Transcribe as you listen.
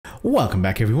Welcome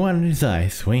back everyone, it is I,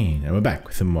 Sweens, and we're back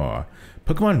with some more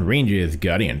Pokémon Ranger's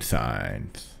Guardian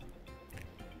Signs.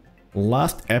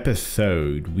 Last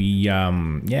episode, we,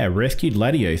 rescued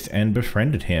Latios and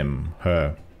befriended him,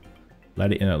 her.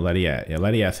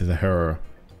 Latias is a her.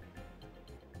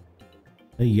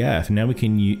 Yeah, so now we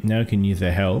can use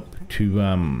their help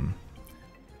to,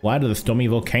 fly to the Stormy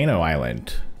Volcano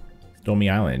Island. Stormy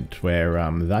Island, where,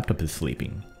 Zapdos is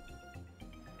sleeping.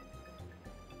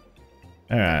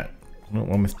 Alright, well,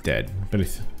 almost dead, but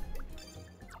it's...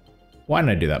 Why didn't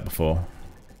I do that before?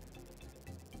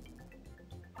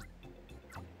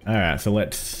 Alright, so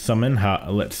let's summon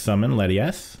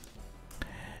Latias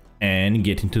and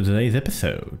get into today's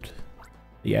episode.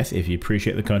 Yes, if you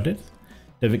appreciate the content,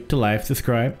 don't forget to like,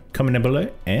 subscribe, comment down below,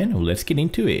 and let's get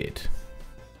into it.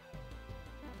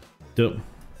 So,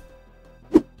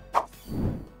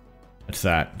 what's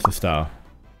that? It's a star.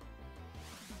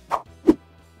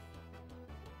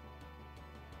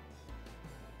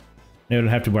 I don't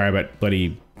have to worry about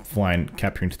bloody flying,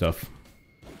 capturing stuff.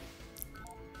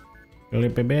 How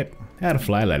to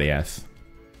fly, Latias.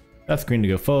 That's green to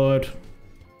go forward.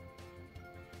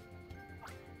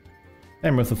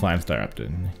 And with the flying star up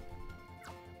to.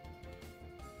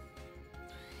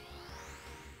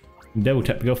 Double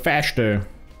tap to go faster.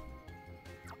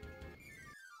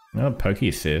 Oh, Poke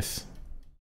Assist.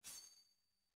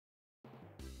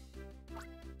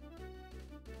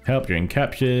 Help during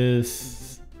captures.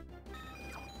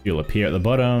 You'll appear at the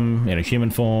bottom in a human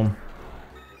form.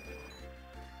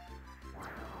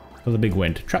 For the big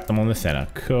wind. Trap them on the center.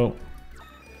 Cool.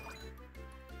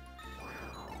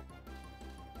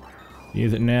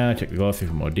 Use it now. Check the glossy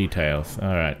for more details.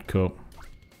 Alright, cool.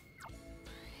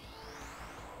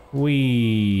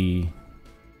 I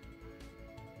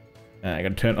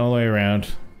gotta turn all the way around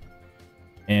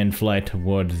and fly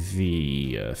towards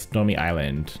the Stormy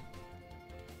Island.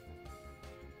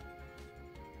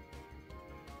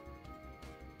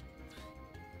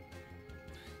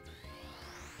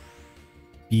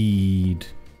 Speed.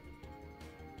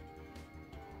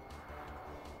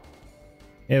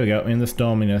 Here we go, in the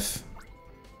storminess.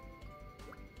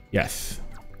 Yes.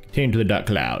 Continue to the dark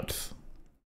clouds.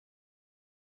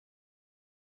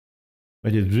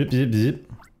 But just zip, zip,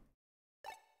 zip.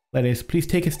 Latias, please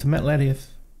take us to Mount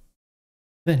Latias.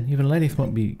 Then, even Latias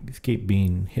won't escape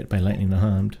being hit by lightning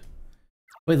unharmed.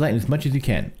 Avoid lightning as much as you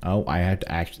can. Oh, I have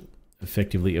to actually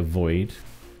effectively avoid.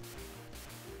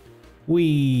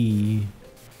 Whee!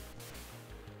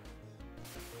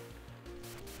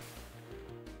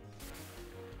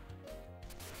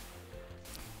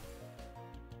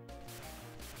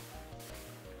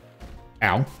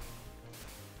 Ow.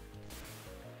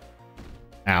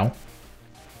 Ow.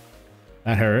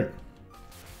 That hurt.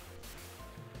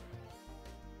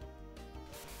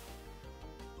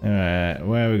 Alright,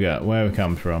 where we go? Where we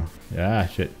come from? Ah,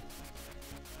 shit.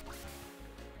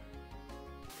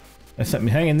 There's something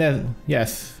hanging there.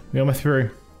 Yes, we're almost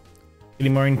through.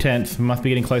 Getting more intense. We must be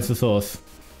getting close to the source.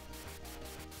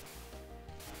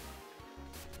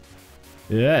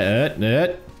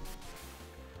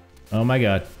 Oh my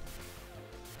god.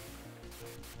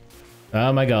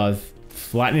 Oh my god.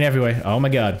 It's lightning everywhere. Oh my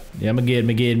god. Yeah, me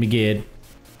good.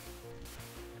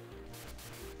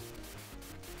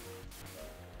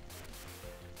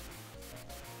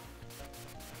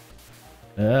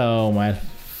 Oh my...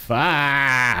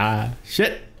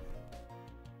 Shit!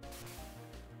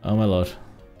 Oh my lord.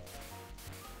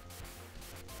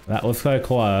 That was so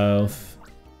close.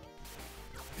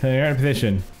 Okay, you're in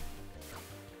position.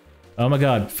 Oh my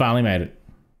god, finally made it.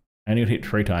 I only got hit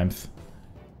 3 times.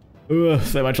 Ugh,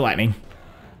 so much lightning.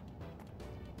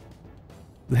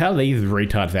 How do these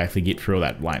retards actually get through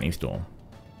that lightning storm?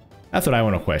 That's what I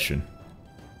want to question.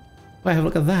 Why,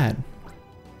 look at that.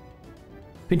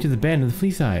 Pinches the band of the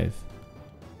fleece eyes.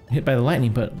 Hit by the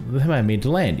lightning, but somehow made to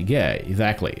land. Yeah,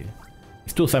 exactly. He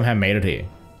still somehow made it here.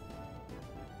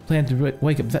 Plan to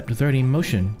wake up Zapdos already in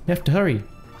motion. We have to hurry.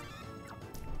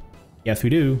 Yes, we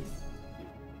do.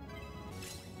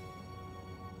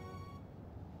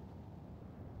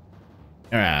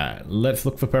 Alright, let's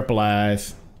look for purple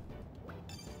eyes.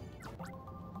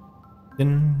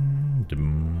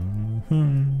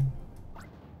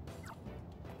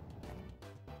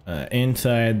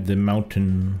 Inside the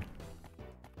mountain.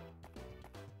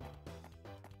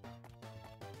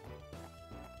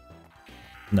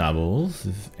 Nobbles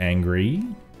is angry.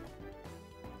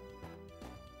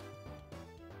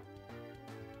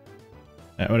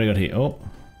 What do I got here? Oh.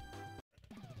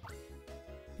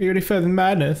 You're ready for the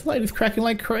madness. Light is cracking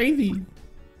like crazy.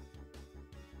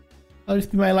 I'll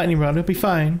just be my lightning rod. It'll be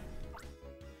fine.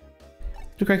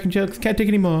 The cracking jokes, can't take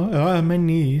any more. Oh, my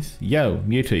knees. Yo,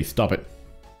 Mewtwo, stop it.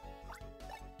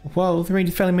 Whoa, the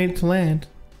Rangers finally made it to land.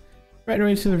 Right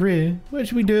range to the rear. What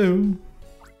should we do?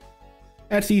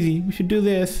 That's easy. We should do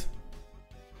this.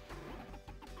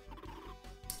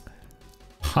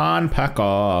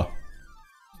 Hanpacker.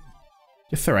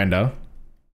 Just surrender.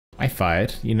 I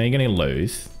fight. You know you're gonna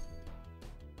lose.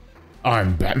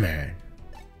 I'm Batman.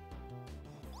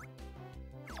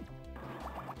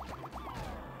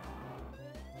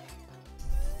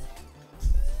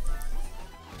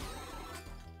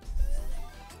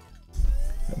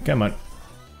 Come on.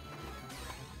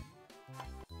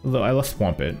 Although I lost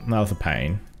Swamp It. That was a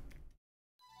pain.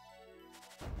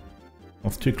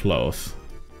 That's too close.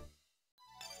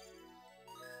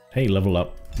 Hey, level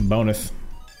up. Bonus.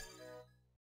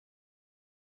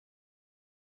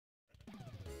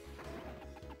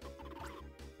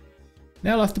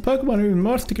 Now I lost a Pokemon who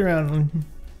more stick around.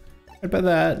 What about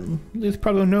that? There's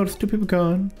probably no notice 2 people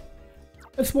gone.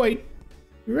 Let's wait.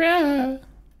 Rah!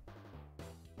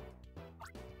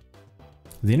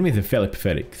 The enemies are fairly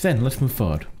pathetic. Then let's move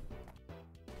forward.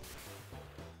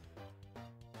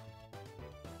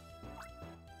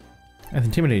 That's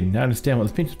intimidating. I understand what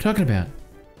the people are talking about.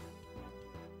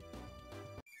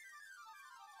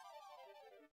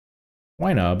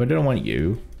 Why not? But I don't want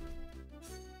you.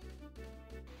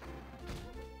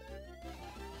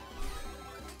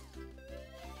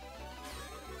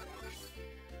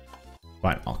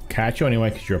 Fine, I'll catch you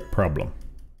anyway because you're a problem.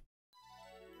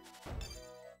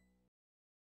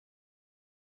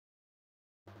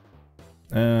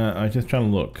 I was just trying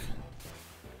to look.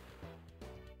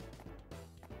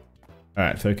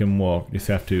 Alright, so we can walk, just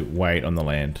have to wait on the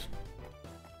land.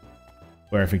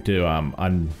 Where if we do,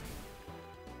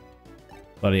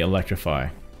 bloody electrify.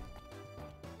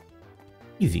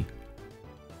 Easy.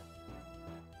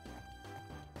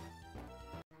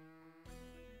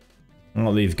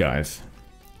 All these guys.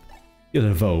 You'll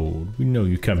evolve. We know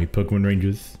you can be Pokemon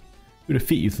Rangers. We'll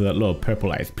defeat you so that little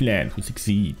purple-eyed plant will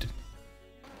succeed.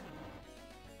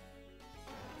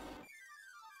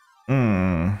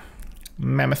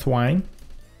 Mammoth wine?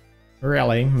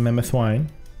 Really? Mammoth wine?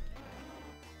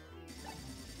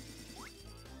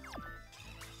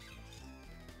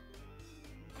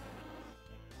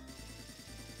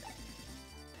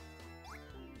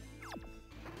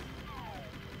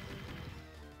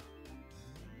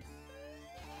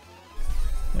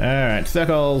 Alright,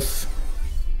 circles.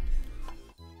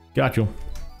 Got you.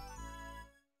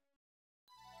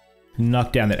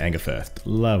 Knock down that anger first.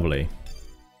 Lovely.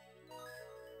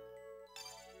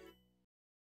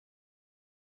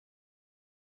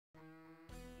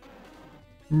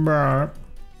 Brr.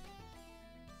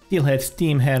 Steelhead,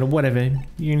 steamhead, or whatever.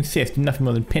 You insist nothing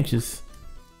more than pinches.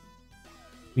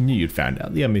 We knew you'd found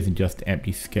out. The army isn't just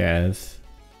empty scares.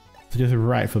 It's just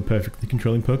right for perfectly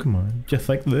controlling Pokemon. Just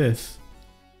like this.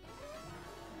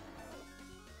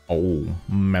 Oh,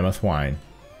 mammoth wine.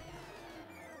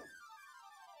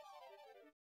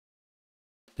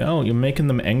 Don't, you're making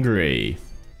them angry.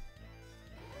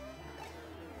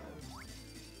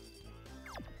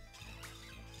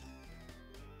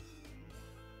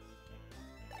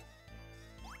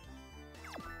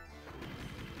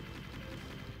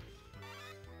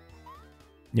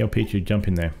 Yo, Pichu, jump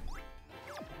in there.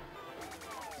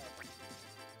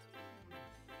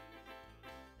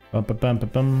 Bum, bum, bum, bum,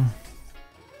 bum.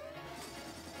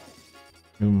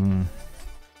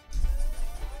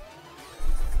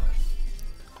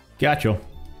 Gotcha.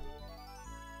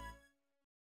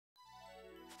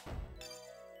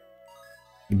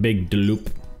 Big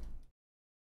deloop.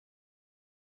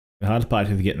 The hardest part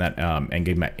is getting that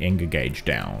anger gauge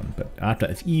down, but after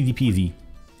it's easy peasy.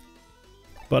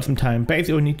 But some time.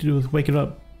 Basically, all we need to do is wake it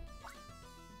up.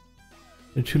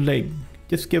 It's too late.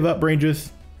 Just give up,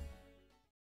 Rangers.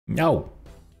 No.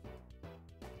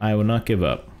 I will not give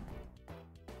up.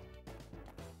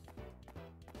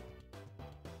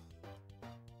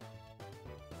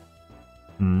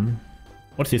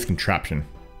 What's this contraption?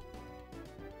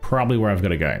 Probably where I've got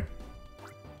to go.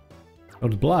 Oh,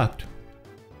 it's blocked.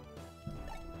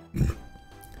 What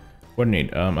do I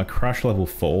need? A crush level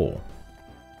 4.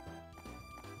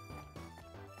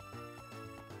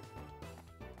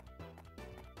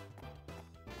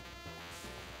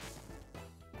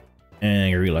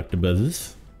 Angry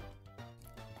Electabuzzes.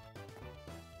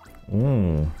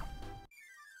 Ooh.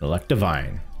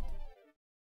 Electivine.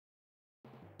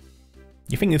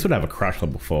 You think this would have a crush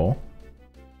level 4?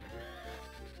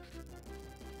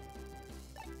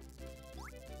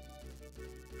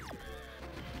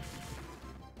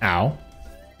 Ow.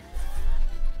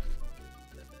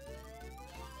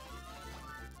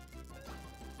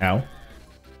 Ow.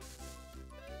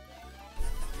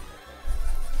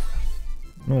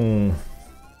 Oh.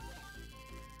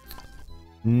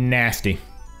 Nasty.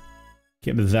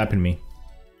 Kept zapping me.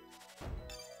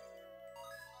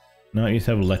 No, you used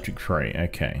to have electric tree.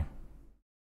 Okay.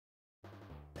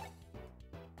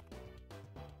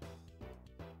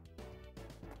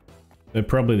 So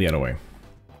probably the other way.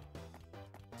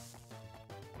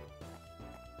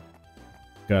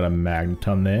 Got a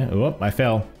magneton there. Oh, I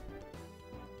fell.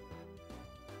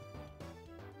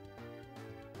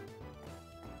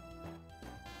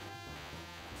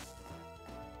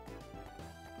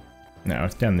 Now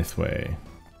it's down this way.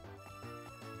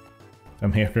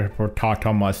 I'm here for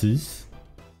Tartamuses.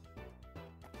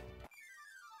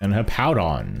 And her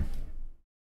Powdon.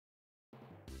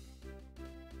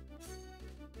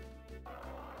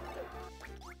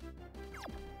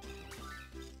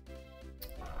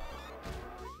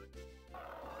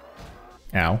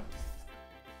 Ow.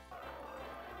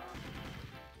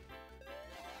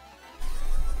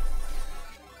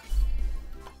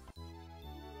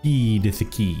 That's a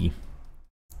key.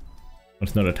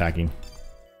 It's not attacking.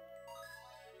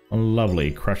 Oh,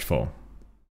 lovely, Crushful.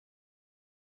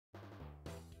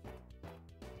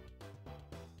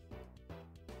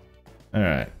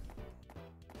 Alright.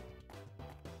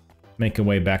 Make our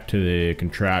way back to the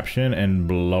contraption and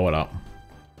blow it up.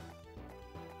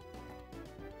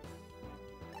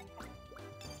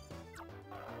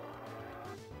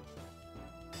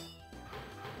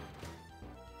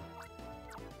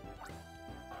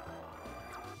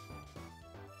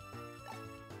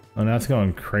 Oh, now it's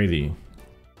going crazy.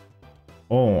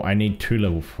 Oh, I need 2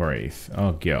 level 3s.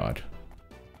 Oh, God.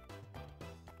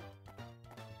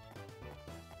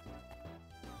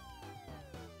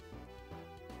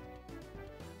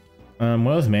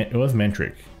 It was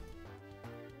Mentric.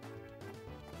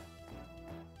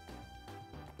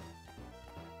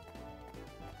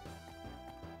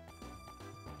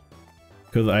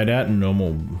 Because I doubt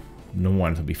normal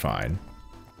ones will be fine.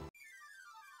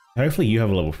 Hopefully you have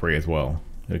a level 3 as well.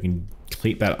 So we can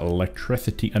keep that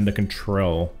electricity under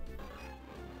control.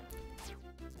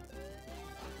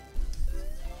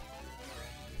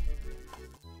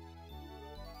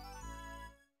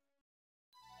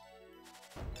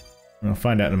 I'll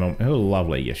find out in a moment. Oh,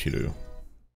 lovely. Yes, you do.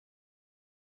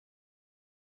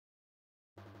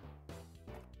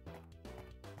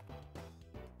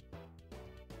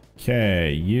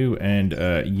 Okay, you and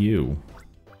you.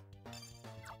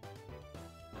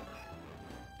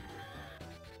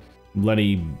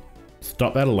 Bloody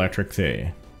stop that electric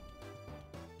there.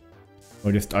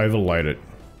 Or just overload it.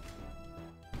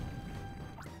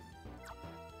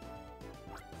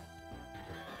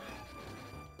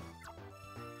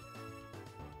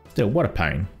 Still, what a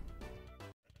pain.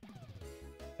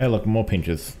 Hey look, more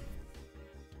pinches.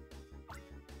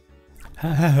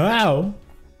 How?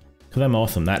 Because I'm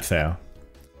awesome, that's how.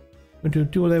 Going to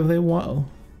do whatever they want.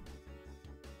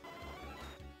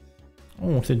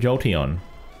 Oh, it's a Jolteon.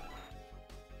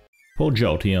 Poor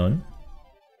Jolteon.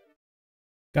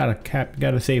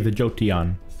 Gotta save the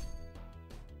Jolteon.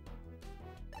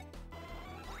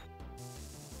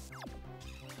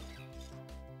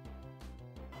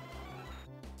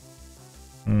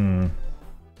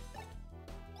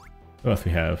 What else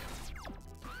we have?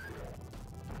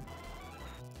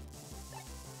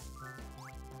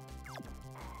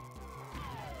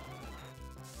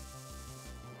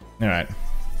 Alright.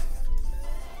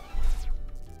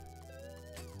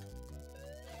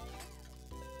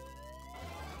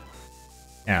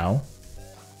 Ow.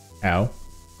 Ow.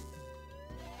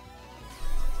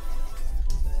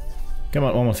 Come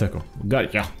on, one more circle.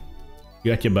 Gotcha.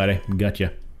 Gotcha, buddy.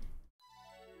 Gotcha.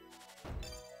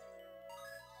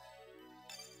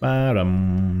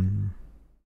 Bottom.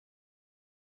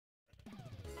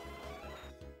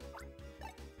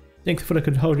 Thanks for the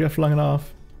control, Jeff long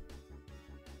enough.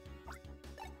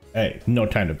 Hey, no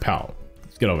time to pout.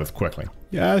 Let's get over this quickly.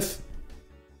 Yes.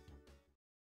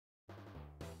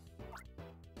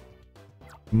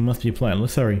 Must be a plan.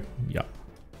 Let's hurry. Yeah.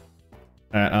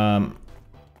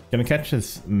 Gonna catch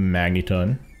this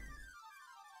Magneton.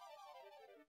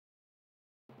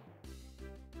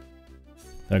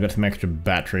 I got some extra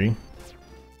battery.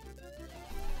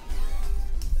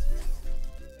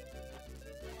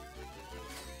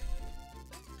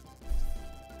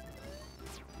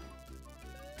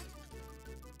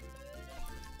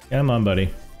 Come on, buddy.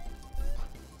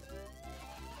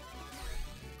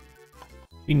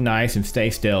 Be nice and stay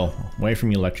still, away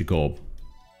from your electric orb.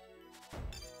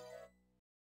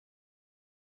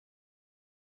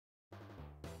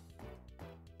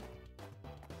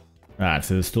 Alright,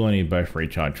 so there's still only both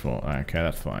recharge for. Okay,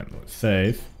 that's fine. Let's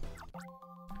save.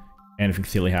 Anything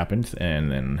silly happens,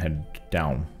 and then head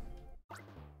down.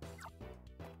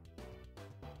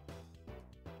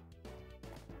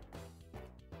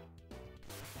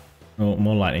 Oh,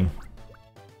 more lightning.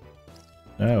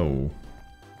 Oh.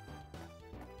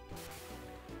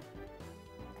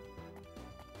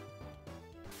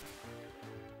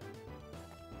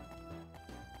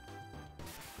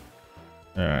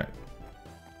 Alright.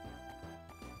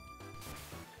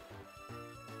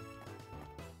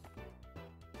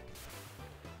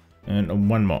 And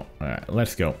one more. Alright,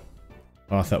 let's go.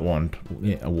 Pass that wand.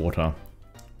 Yeah, water.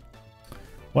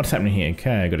 What's happening here?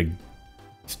 Okay, I got a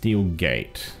steel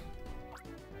gate.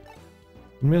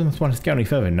 Millions want to go any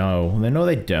further? No.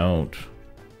 They don't.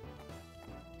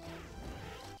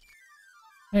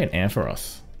 Hey, an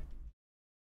Ampharos.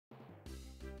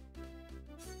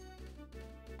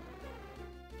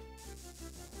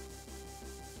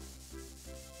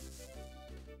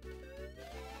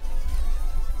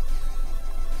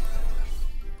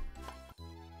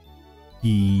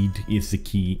 Speed is the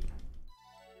key.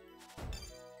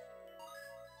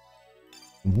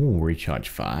 Ooh, recharge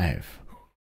 5.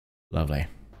 Lovely.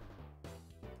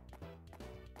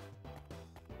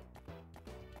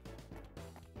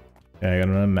 Okay, I got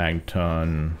another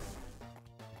Magton.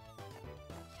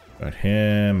 Got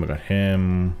him, I got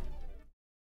him.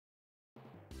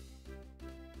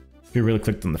 If you really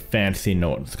clicked on the fancy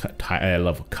note,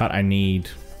 level cut I need.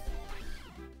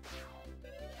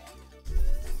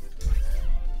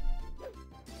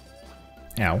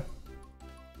 Ow.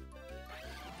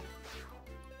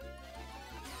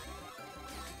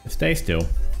 Stay still.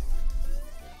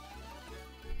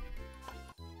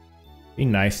 Be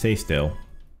nice, stay still.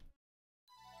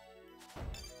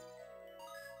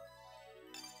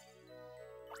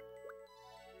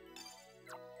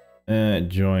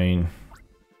 Join.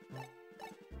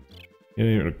 Get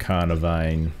rid of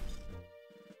Carnivine.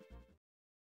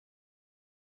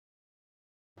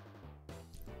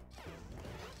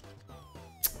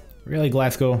 Really,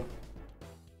 Glasgow?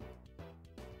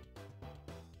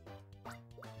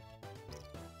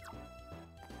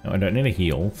 No, I don't need a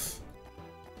heals.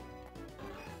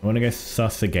 I want to go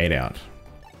suss the gate out.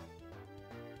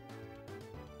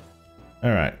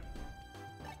 Alright.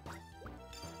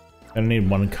 I need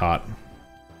one cart.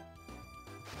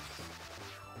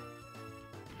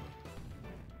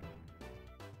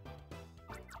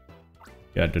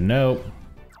 Got to know.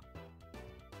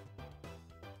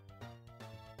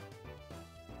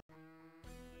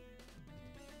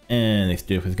 And this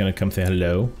dude is gonna come say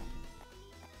hello.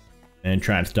 And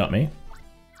try and stop me.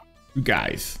 You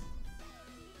guys.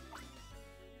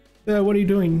 What are you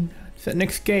doing? It's that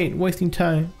next gate, wasting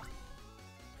time.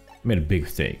 I made a big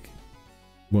mistake.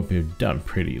 Won't be done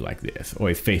pretty like this.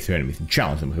 Always face your enemies and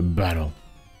challenge them with a battle.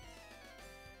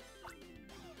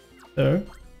 Sir?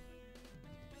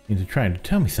 You're trying to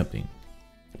tell me something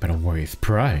about a warrior's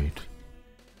pride.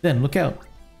 Then look out.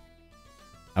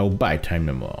 I will buy time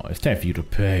no more. It's time for you to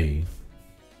pay.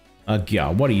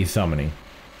 God, what are you summoning?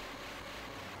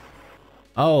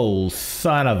 Oh,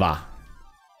 son of a...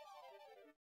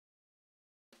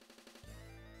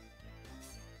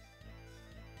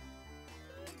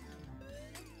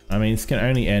 I mean, this can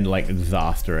only end like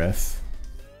disastrous.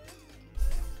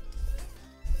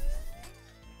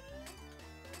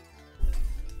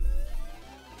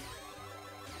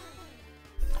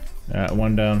 Alright,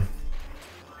 one down.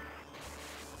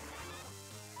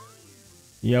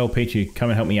 Yo, Peachy, come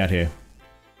and help me out here.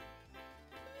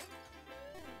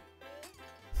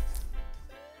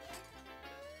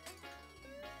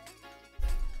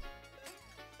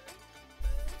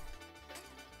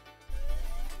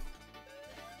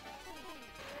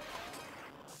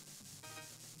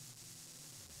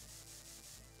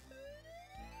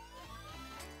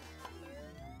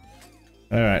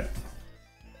 Alright.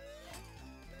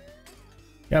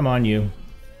 Come on, you.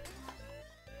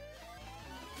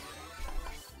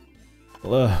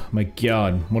 Ugh, my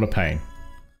god, what a pain.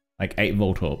 Like 8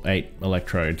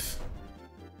 electrodes.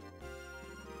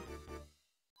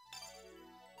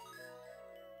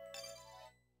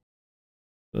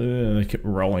 They kept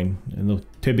rolling. And they're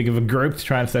too big of a group to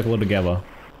try and circle it together.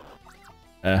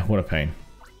 What a pain.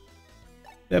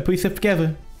 Put yourself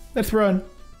together. Let's run.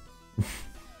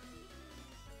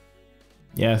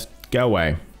 Yes, go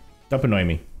away. Stop annoying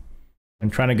me. I'm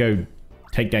trying to go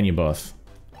take down your boss.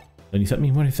 What if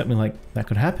something like that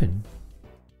could happen?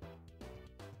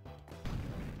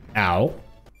 Ow.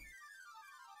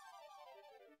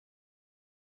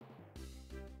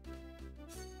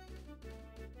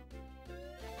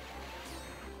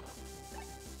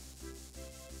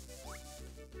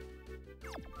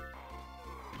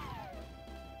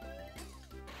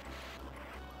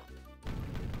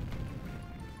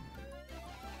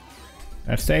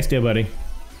 Now stay still, buddy.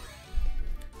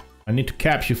 I need to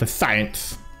capture you for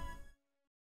science.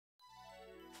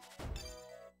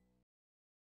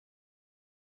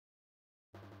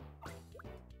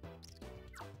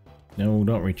 No,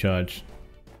 don't recharge.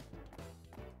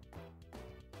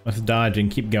 Let's dodge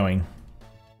and keep going.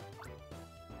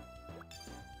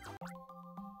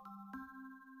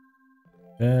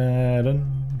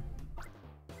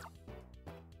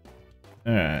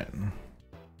 Alright.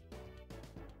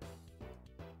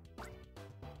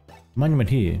 Monument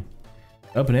here.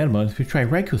 Open air mode to try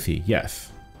Raikou.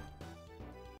 Yes.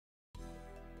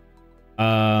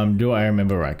 Do I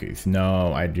remember Raikous?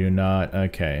 No, I do not.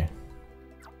 Okay.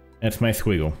 That's my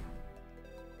squiggle.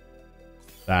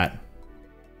 That.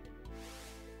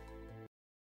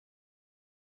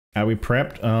 Are we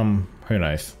prepped? Who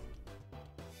knows?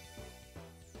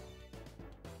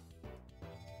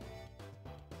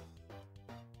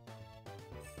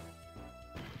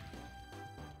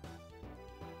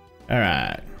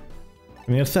 Alright.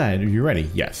 From the other side, are you ready?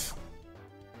 Yes.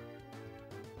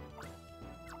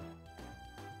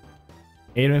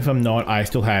 Even if I'm not, I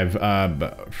still have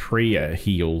free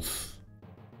heals.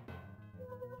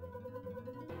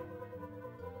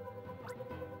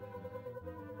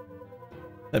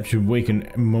 That should weaken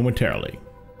momentarily.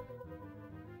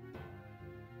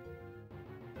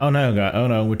 Oh no, God. Oh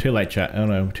no, we're too late, chat. Oh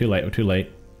no, we're too late, we're too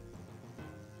late.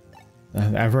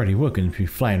 I've already woken to be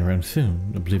flying around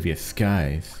soon, oblivious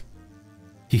skies.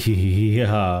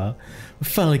 We've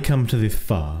finally come to this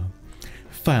far.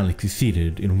 Finally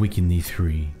succeeded in weakening these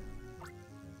three.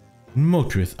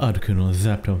 Moltres, Articuno,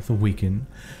 Zapdos awaken.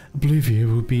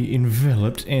 Oblivia will be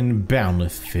enveloped in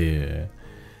boundless fear.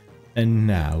 And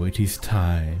now it is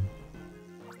time.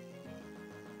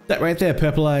 That right there,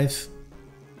 Purple Eyes.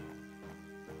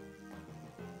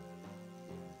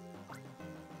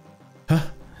 Huh?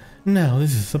 Now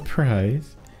this is a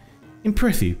surprise.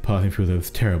 Impressive passing through those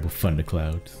terrible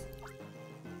thunderclouds.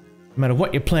 No matter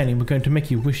what you're planning, we're going to make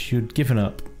you wish you'd given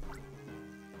up.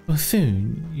 Well,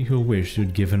 soon you'll wish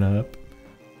you'd given up.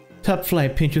 Top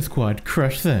Flight Pincher Squad,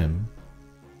 crush them.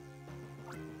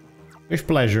 With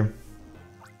pleasure.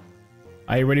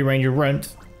 Are you ready, Ranger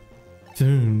Runt?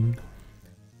 Soon.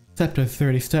 Zapdos is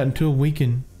already starting to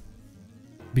awaken.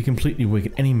 Be completely awake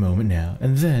at any moment now,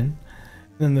 and then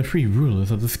the three rulers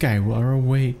of the sky are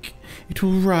awake. It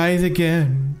will rise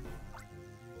again.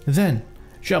 And then,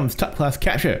 Shum's top class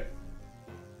capture.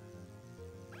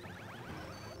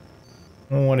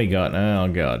 What do you got? Oh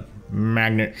god.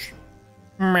 Magnets.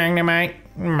 Magnemite.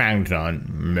 Magneton.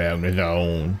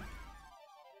 Magnezone.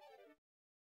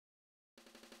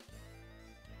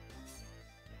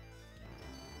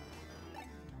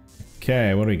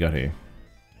 Okay, what do we got here?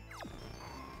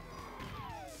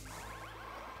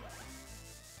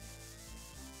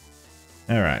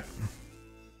 Alright.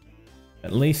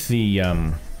 At least the,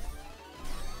 At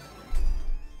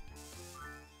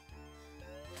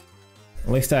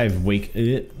least I've weak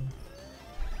it.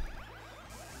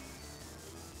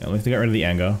 At least I got rid of the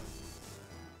anger.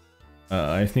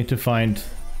 I just need to find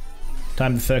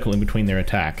time to circle in between their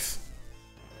attacks.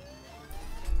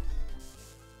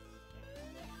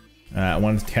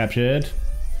 One's captured.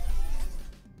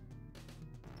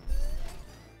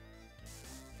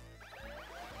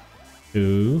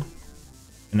 Two.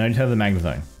 And now I just have the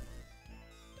Magnezone.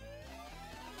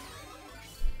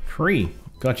 Three.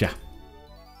 Gotcha.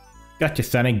 Gotcha,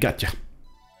 Sonny. Gotcha.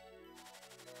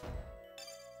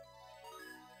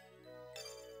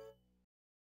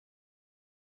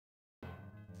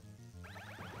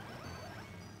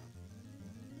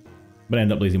 But I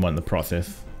end up losing one in the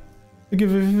process.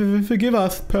 Forgive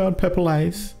us, proud Purple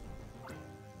Eyes.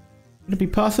 Would it be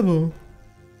possible?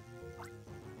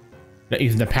 Not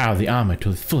using the power of the armor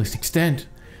to its fullest extent.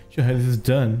 Show how this is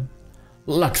done.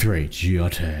 Luxray, it's your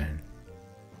turn.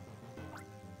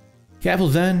 Careful,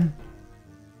 Zen.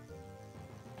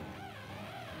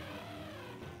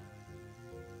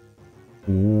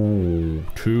 Ooh,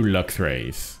 2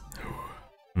 Luxrays.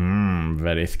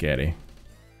 Very scary.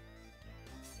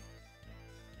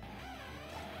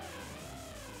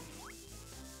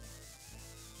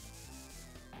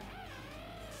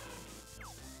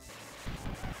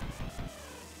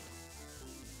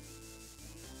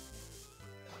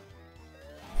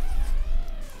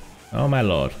 Oh my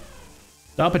lord.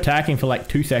 Stop attacking for like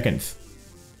 2 seconds.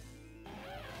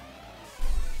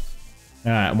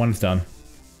 Alright, one's done.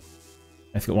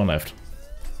 Let's get one left.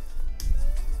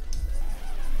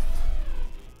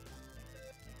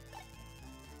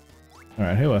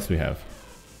 Alright, who else do we have?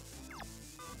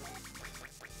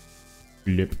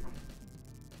 Blip.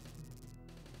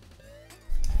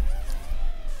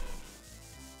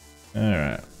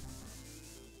 Alright.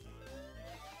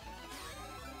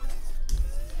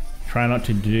 Try not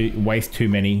to waste too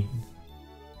many.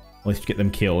 Let's get them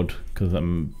killed, because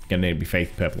I'm gonna be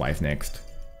facing Purple Eyes next.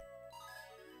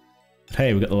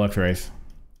 Hey, we got the Luxrays.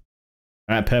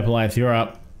 Alright, Purple Eyes, you're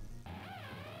up.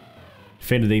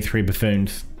 Defeated these 3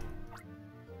 buffoons.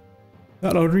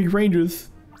 Not ordinary rangers.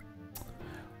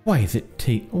 Why is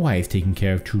taking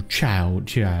care of 2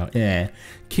 child?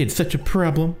 Kid's such a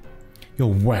problem. You're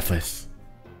worthless.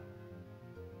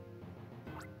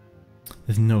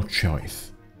 There's no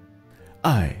choice.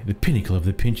 I, the pinnacle of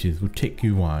the pinches, will take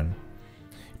you on.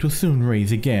 It will soon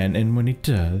raise again, and when it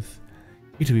does,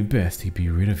 it'll be best to be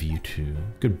rid of you two.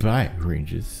 Goodbye,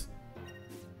 Rangers.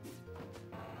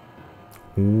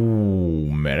 Ooh,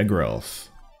 Metagross.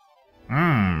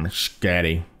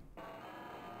 Scatty.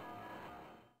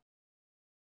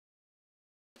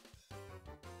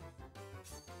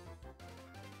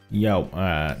 Yo,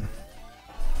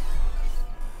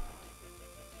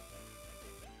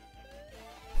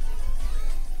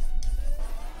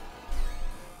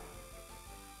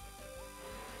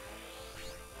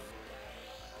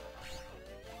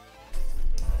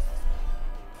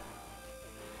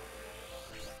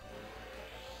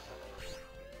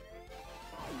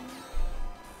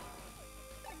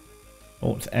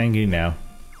 oh, it's angry now.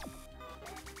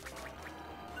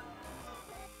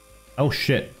 Oh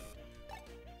shit.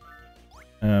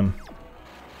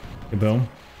 Boom.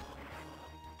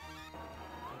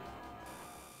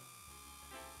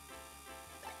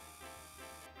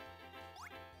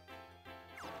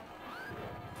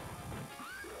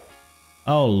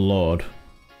 Oh lord.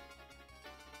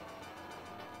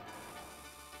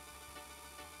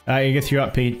 I guess you're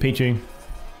up, Pichu.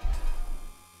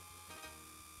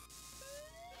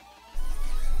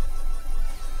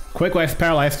 Quick West,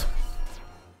 paralyzed.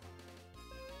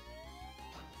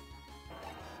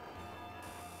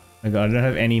 Oh god, I don't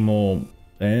have any more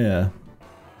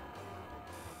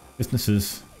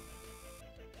businesses.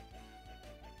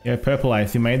 Yeah, Purple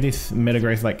Eyes, you made this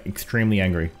Metagross like extremely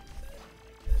angry.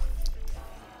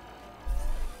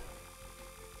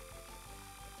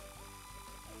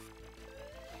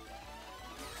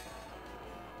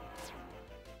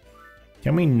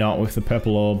 Can we not with the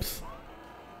purple orbs?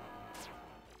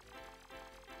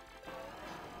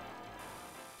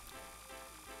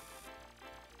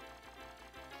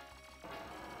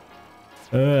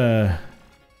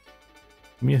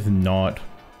 Me is not.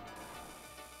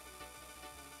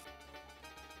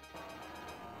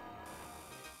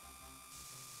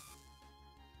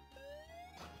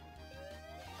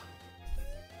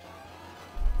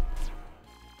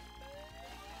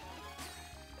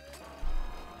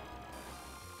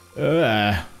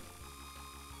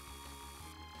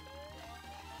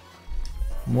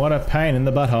 What a pain in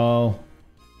the butthole.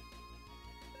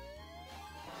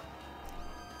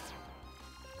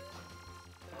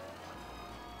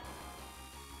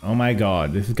 Oh my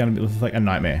god, this is like a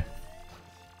nightmare.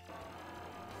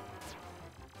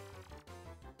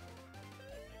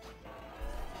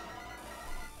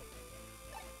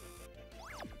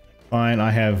 Fine,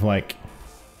 I have like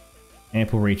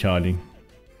ample recharging.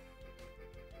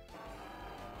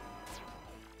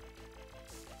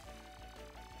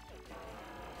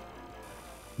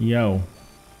 Yo.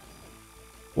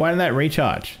 Why didn't that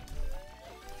recharge?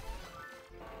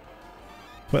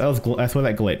 That's where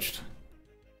that glitched.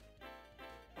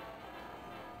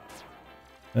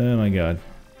 Oh my god.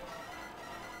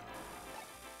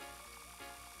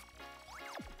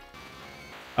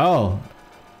 Oh.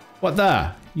 What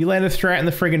the? You landed straight in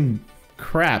the friggin'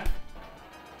 crap.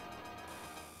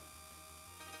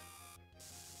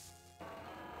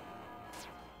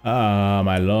 Oh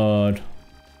my lord.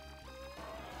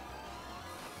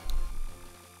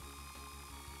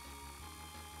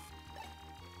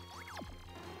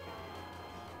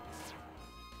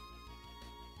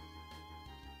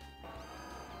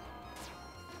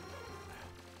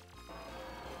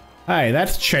 Hey,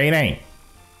 that's cheating.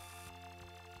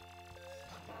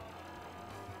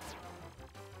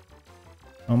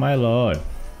 Oh my lord.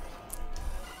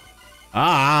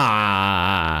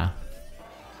 Ah.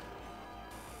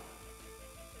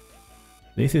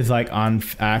 This is like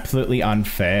absolutely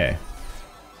unfair.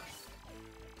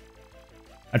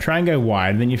 I try and go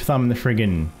wide, then you summon the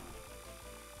friggin'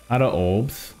 other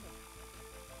orbs.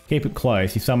 Keep it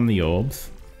close, you summon the orbs.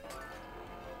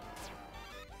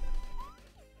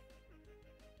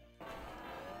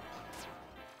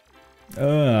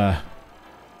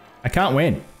 I can't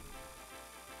win.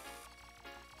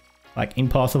 Like,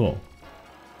 impossible.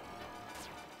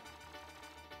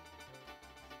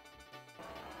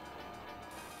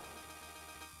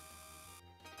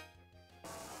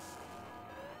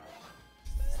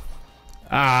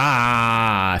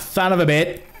 Ah, son of a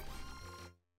bit.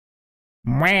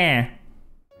 Mwah.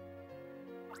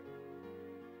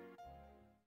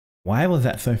 Why was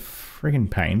that so friggin'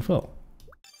 painful?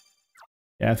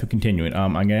 Yeah, so continuing.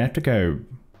 I'm gonna have to go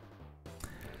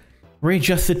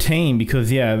readjust the team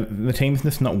because yeah, the team's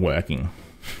just not working.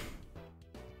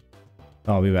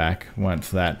 I'll be back once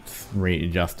that's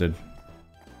readjusted.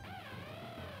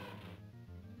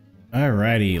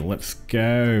 Alrighty, let's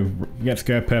go. Let's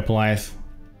go, Purple Eyes.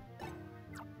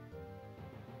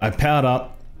 I powered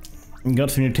up and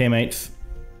got some new teammates.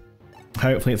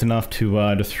 Hopefully it's enough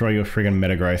to destroy your friggin'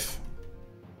 Metagross.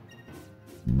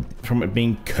 From it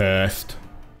being cursed.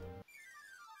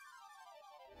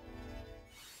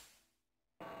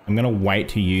 I'm gonna wait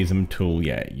to use them till,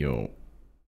 yeah, you're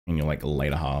in your like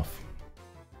later half.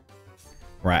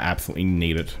 Where I absolutely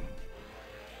need it.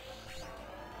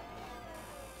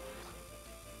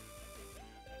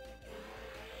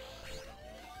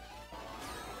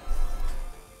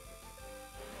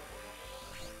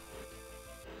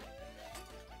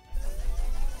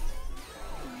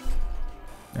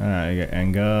 Alright, you got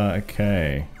anger,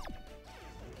 okay.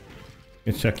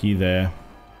 Let's chuck you there.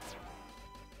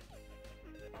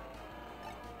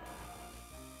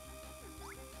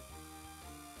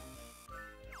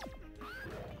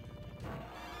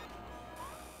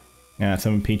 Yeah,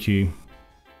 summon Pichu.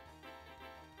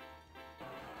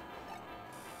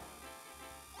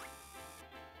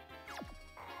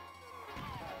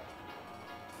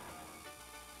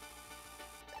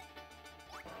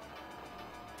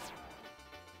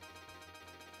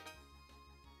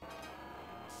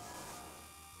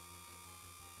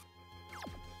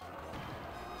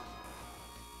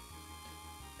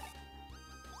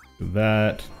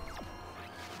 That.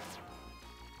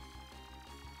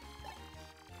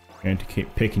 Going to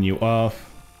keep picking you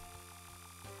off.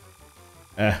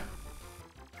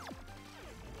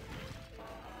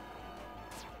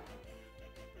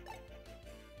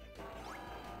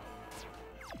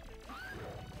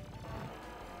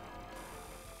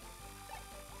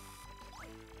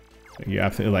 You're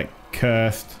absolutely like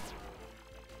cursed.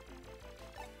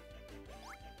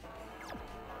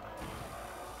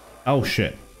 Oh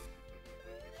shit.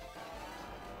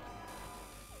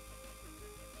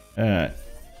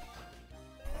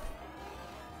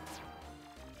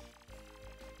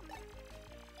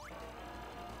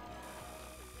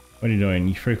 What are you doing?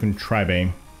 You freaking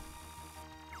tri-beam.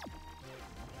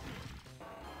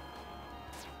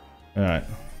 Alright.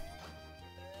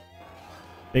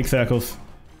 Big circles.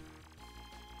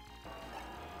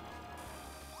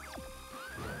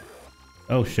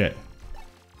 Oh shit.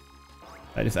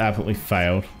 That just absolutely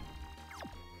failed.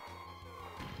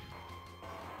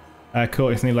 Cool,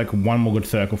 I just need like one more good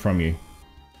circle from you.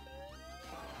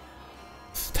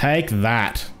 Let's take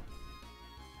that.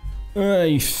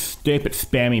 You stupid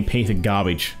spammy piece of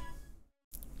garbage.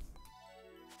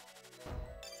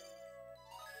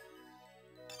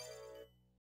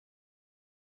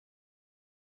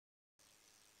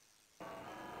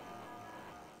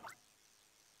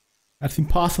 That's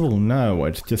impossible. No,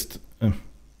 it's just...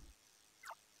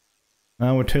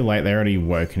 Oh, we're too late. They already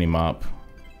woken him up.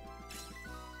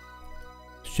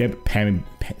 Stupid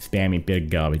spammy bit of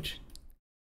garbage.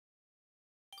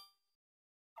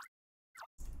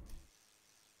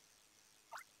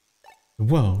 The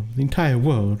world, the entire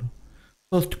world,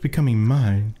 close to becoming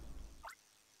mine.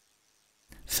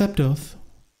 Zapdos,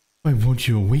 why won't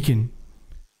you awaken?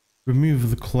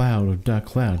 Remove the cloud of dark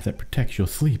clouds that protects your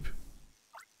sleep.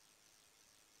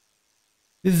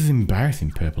 This is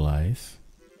embarrassing, Purple Eyes.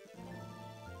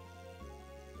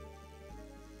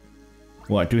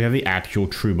 What, do we have the actual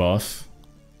true boss?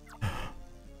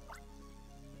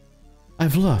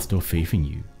 I've lost all faith in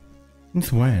you.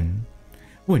 Since when?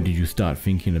 When did you start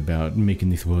thinking about making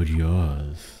this world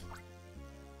yours?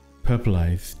 Purple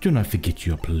Eyes, do not forget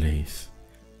your place.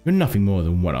 You're nothing more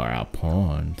than what are our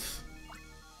pawns.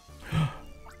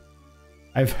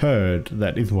 I've heard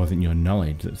that it wasn't your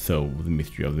knowledge that solved the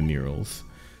mystery of the murals,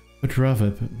 but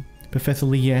rather Professor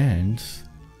Leanne's.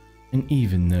 And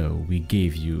even though we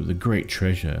gave you the great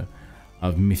treasure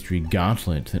of mystery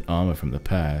gauntlets and armor from the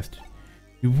past,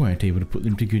 you weren't able to put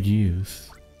them to good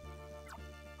use.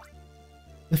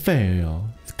 The fail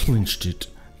has clinched it.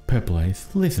 Purple Eyes,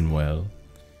 listen well.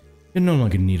 You're no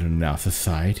longer needed in our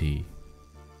society.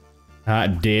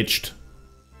 Ditched.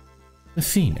 The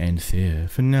scene ends here.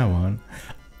 From now on,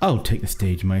 I'll take the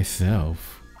stage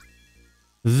myself.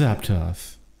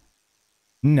 Zapdos.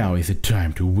 Now is the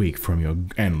time to wake from your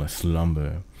endless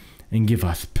slumber and give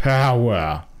us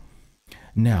power.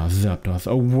 Now, Zapdos,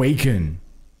 awaken.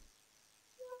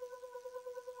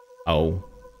 Oh.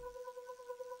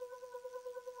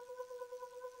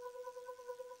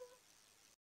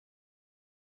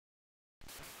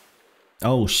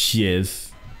 Oh,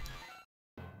 shiz.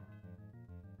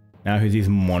 Now who's this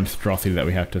monstrosity that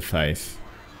we have to face?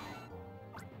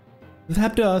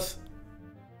 Zapdos!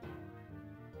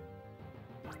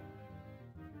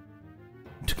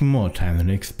 It took more time than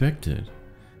expected,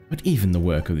 but even the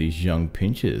work of these young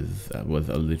pinches was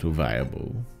a little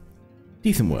viable.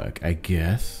 Decent work, I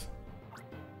guess.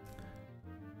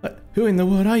 But who in the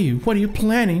world are you? What are you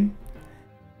planning?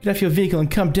 Get off your vehicle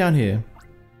and come down here.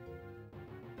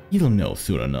 You'll know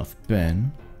soon enough,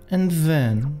 Ben. And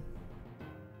then...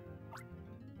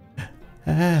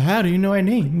 how do you know our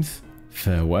names?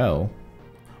 Farewell.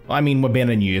 Well, I mean, we're better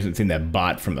than you since it's in their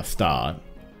butt from the start.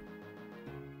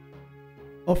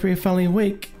 All three are finally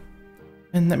awake.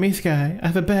 And that means, Sky, I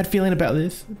have a bad feeling about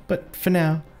this, but for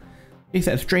now, he's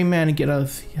that stray man and get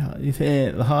us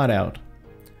the heart out.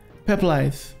 Purple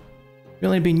Eyes. You're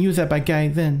only being used up by Guy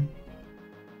then.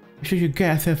 I'm sure you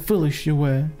guys how foolish you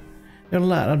were. There's a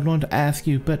lot I'd want to ask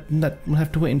you, but we'll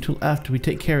have to wait until after we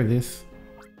take care of this.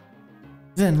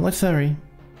 Then, let's hurry.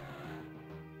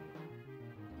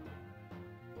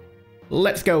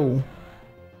 Let's go!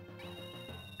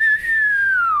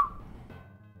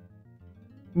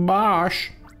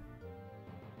 Bosh!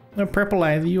 No, Purple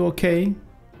Eyes, are you okay?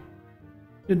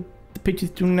 What the pictures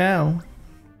do now?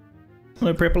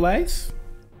 No, Purple Eyes?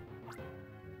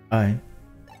 I'm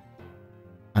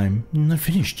not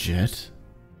finished yet.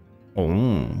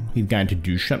 Oh, he's going to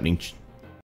do something.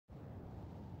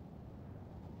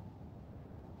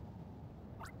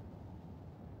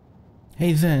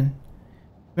 Hey Zen,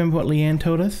 remember what Leanne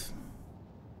told us?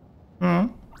 Huh?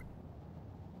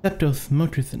 Zapdos,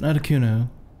 Motris, and Articuno.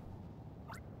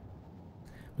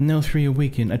 When those three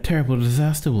awaken, a terrible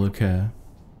disaster will occur.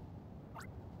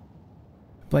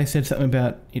 Blaze said something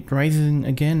about it rising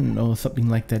again or something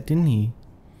like that, didn't he?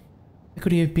 What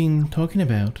could he have been talking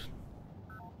about?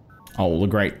 Oh, the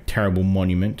great terrible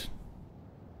monument.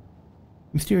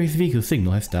 Mysterious vehicle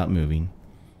signal has stopped moving.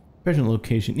 Present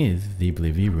location is the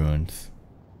Oblivia Ruins.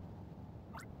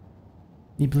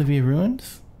 The Oblivia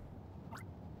Ruins?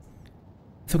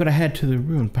 So we're gonna head to the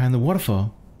ruin behind the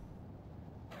waterfall.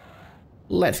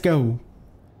 Let's go.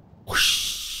 Whoosh.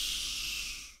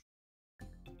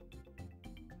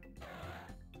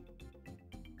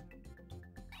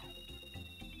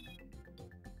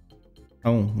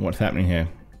 Oh, what's happening here?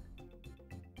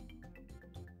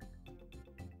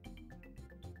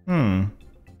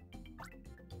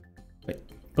 Wait,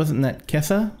 wasn't that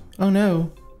Kessa? Oh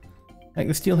no. Like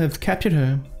the steel has captured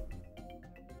her.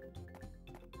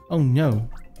 Oh no.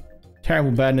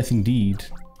 Terrible badness indeed.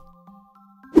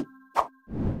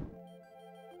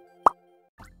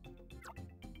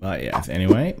 But yes,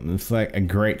 anyway, looks like a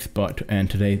great spot to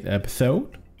end today's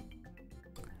episode.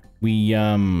 We,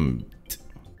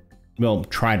 well,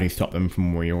 tried to stop them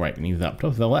from reawakening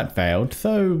Zapdos, though that failed,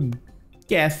 so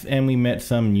yes, and we met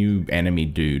some new enemy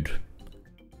dude.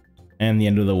 And the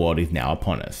end of the world is now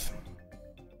upon us.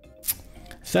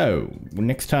 So,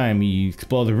 next time we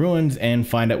explore the ruins and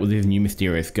find out what this new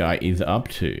mysterious guy is up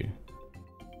to.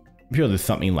 I'm sure there's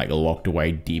something like locked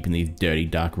away deep in these dirty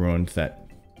dark ruins that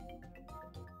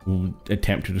will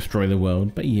attempt to destroy the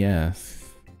world, but yes.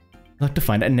 We'll have to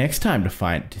find out next time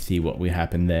to see what will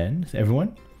happen then. So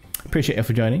everyone, appreciate you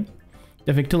for joining.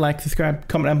 Don't forget to like, subscribe,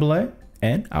 comment down below,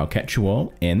 and I'll catch you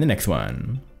all in the next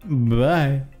one.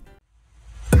 Bye!